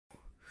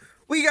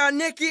We got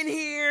Nick in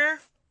here.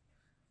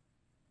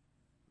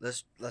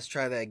 Let's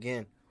try that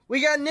again.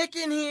 We got Nick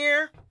in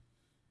here.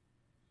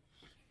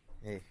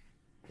 Hey,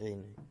 Nick.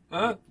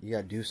 Huh? You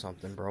gotta do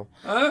something, bro.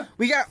 Huh?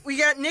 We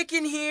got Nick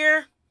in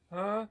here.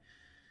 Huh?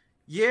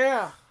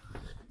 Yeah.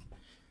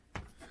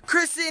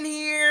 Chris in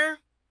here.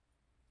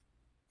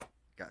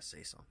 Gotta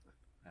say something.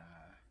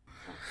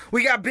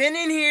 We got Ben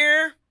in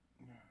here.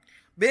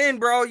 Ben,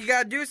 bro, you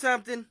gotta do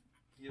something.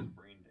 He has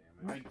brain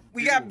damage.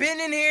 We got Ben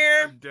in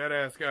here.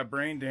 Deadass got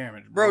brain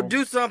damage, Bro,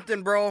 do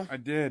something, bro. I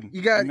did.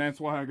 You got. And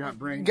that's why I got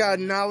brain. You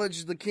gotta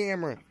acknowledge the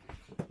camera.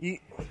 I'm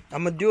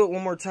gonna do it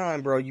one more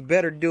time, bro. You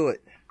better do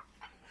it.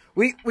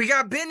 We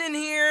got Ben in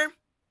here.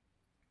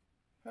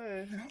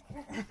 Hey.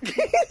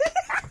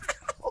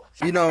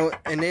 You know,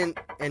 and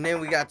then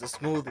we got the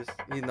smoothest,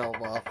 you know,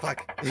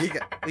 fuck.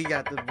 We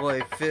got the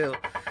boy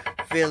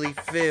Philly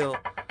Phil,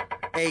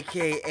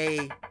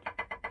 aka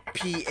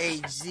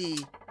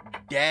PhZD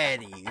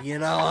Daddy. You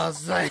know what I'm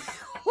saying?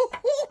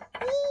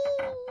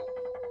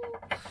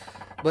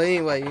 But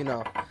anyway, you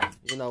know,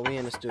 we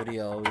in the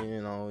studio.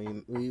 You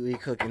know, we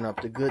cooking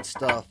up the good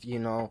stuff. You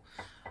know,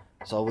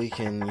 so we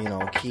can, you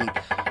know, keep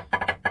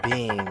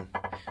being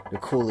the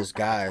coolest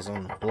guys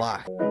on the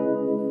block.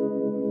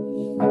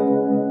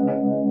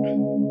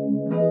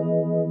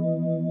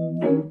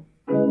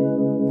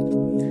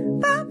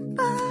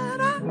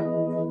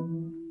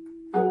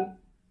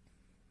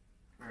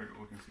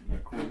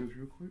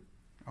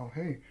 Oh,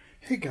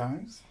 hey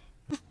guys.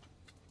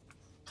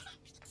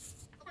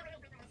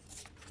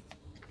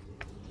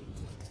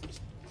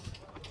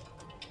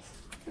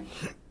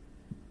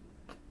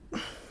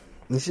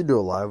 You should do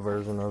a live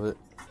version of it.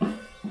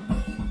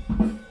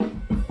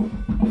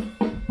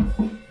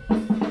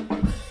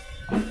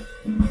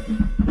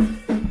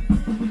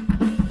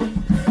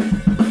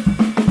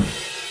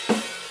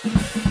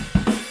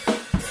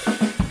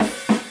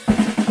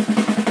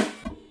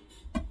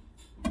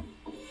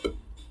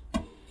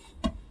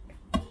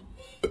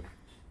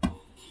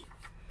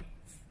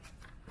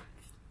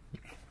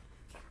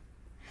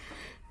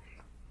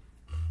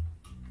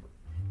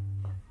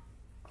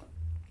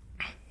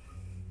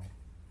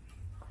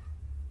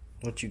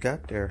 What you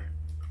got there?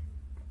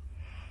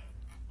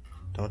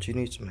 Don't you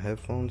need some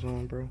headphones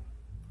on, bro?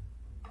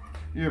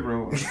 Yeah,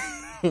 bro.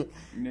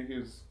 Nick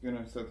is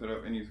gonna set that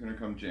up and he's gonna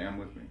come jam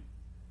with me.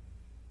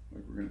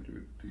 Like, we're gonna do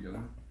it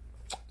together.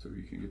 So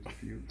you can get the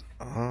feel.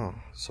 Oh,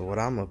 so what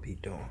I'm gonna be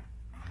doing?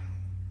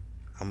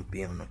 I'm gonna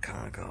be on the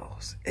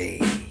Chronicles.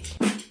 Hey.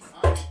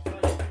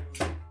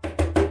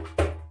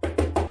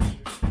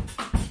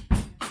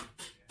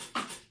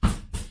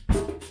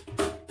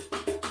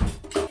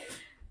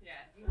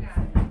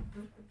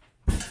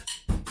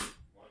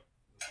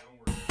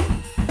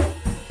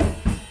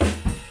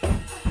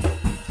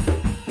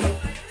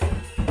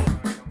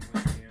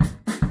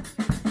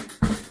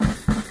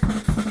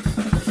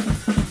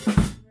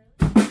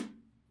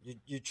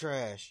 You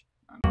trash.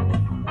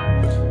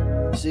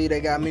 See, they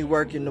got me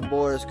working the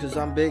boards because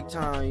I'm big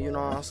time, you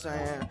know what I'm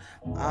saying?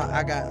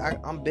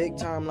 I'm big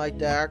time like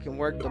that. I can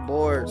work the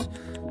boards.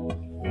 Look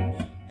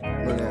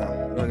at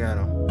him. Look at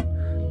him.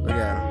 Look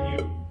at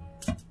him.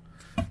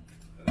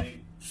 I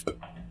think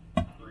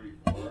 3,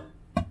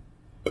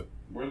 4.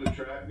 Where'd the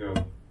track go?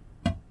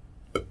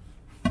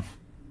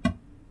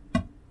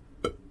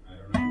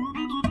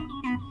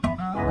 I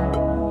don't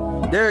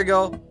know. There you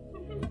go.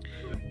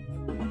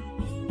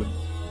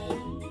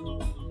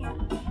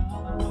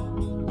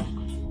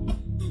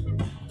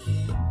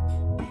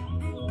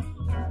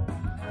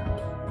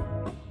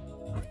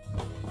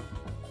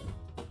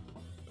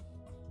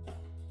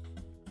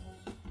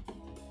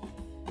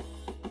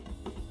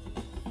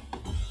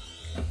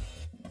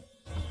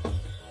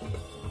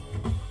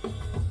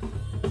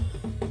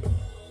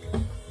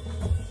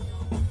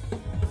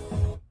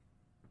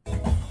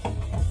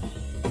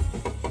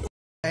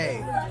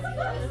 Hey,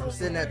 I'm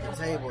sitting at the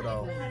table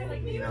though.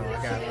 You know,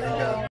 I got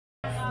Linda.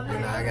 You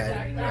know, I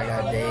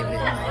got David. I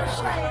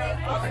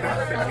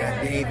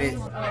got David.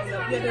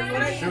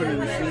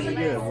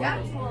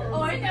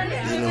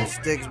 You know,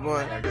 Sticks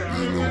boy.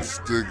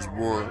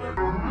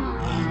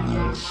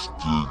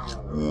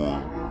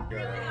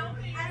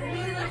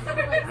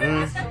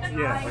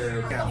 Yeah.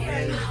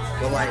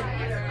 But like,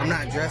 I'm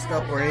not dressed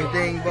up or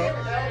anything,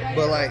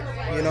 but like,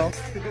 you know,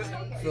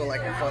 I feel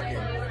like a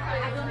fucking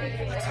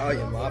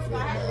Italian mafia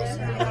boss,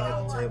 you know,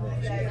 at the table.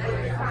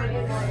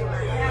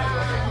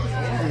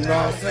 You know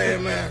what I'm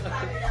saying, man?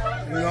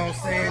 You know what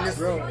I'm saying? This,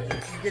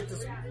 you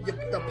get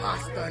the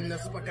pasta and the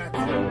spaghetti.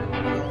 You know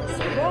what I'm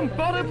saying?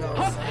 Somebody pop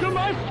my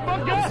spaghetti!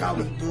 That's how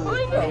we do it.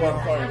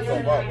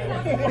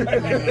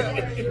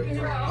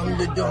 I'm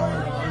the Don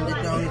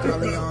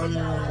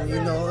Italiano. You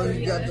know,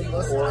 you got the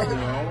mustache.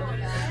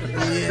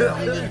 Yeah,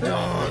 I'm the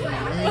Don.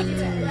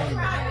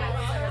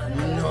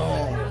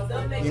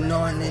 You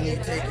know, and then you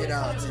take it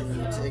out and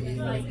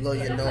you blow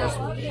your nose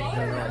with it, you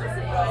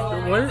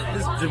know. What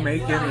is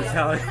Jamaican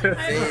Italian?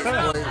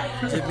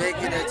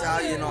 Jamaican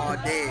Italian all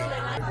day.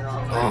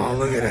 Oh,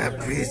 look at that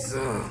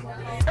pizza.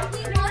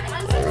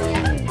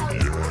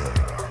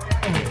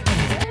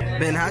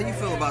 Ben, how you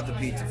feel about the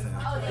pizza, fam?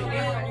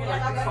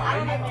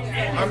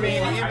 I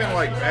mean, even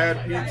like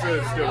bad pizza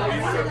is still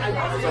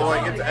pizza, so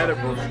like it's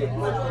edible.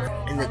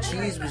 And the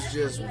cheese was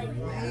just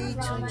way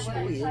too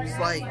chewy. It was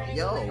like,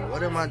 yo,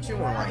 what am I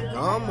chewing? Like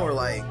gum or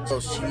like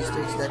those cheese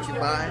sticks that you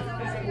buy?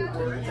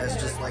 That's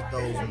just like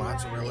those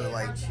mozzarella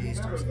like cheese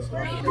sticks and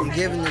stuff. I'm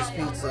giving this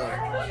pizza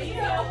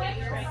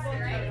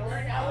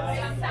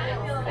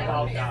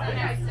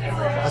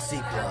a C+.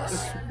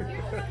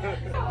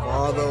 For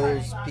all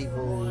those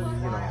people,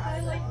 you know,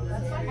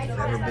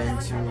 never been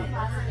to,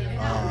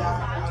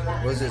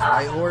 what is this,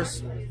 White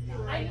Horse?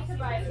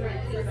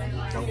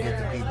 Don't get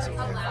the pizza.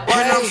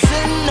 When I'm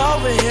sitting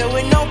over here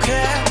with no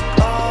cap,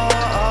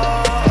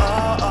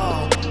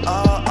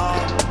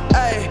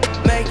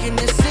 making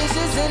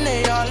decisions and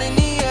they all in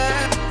the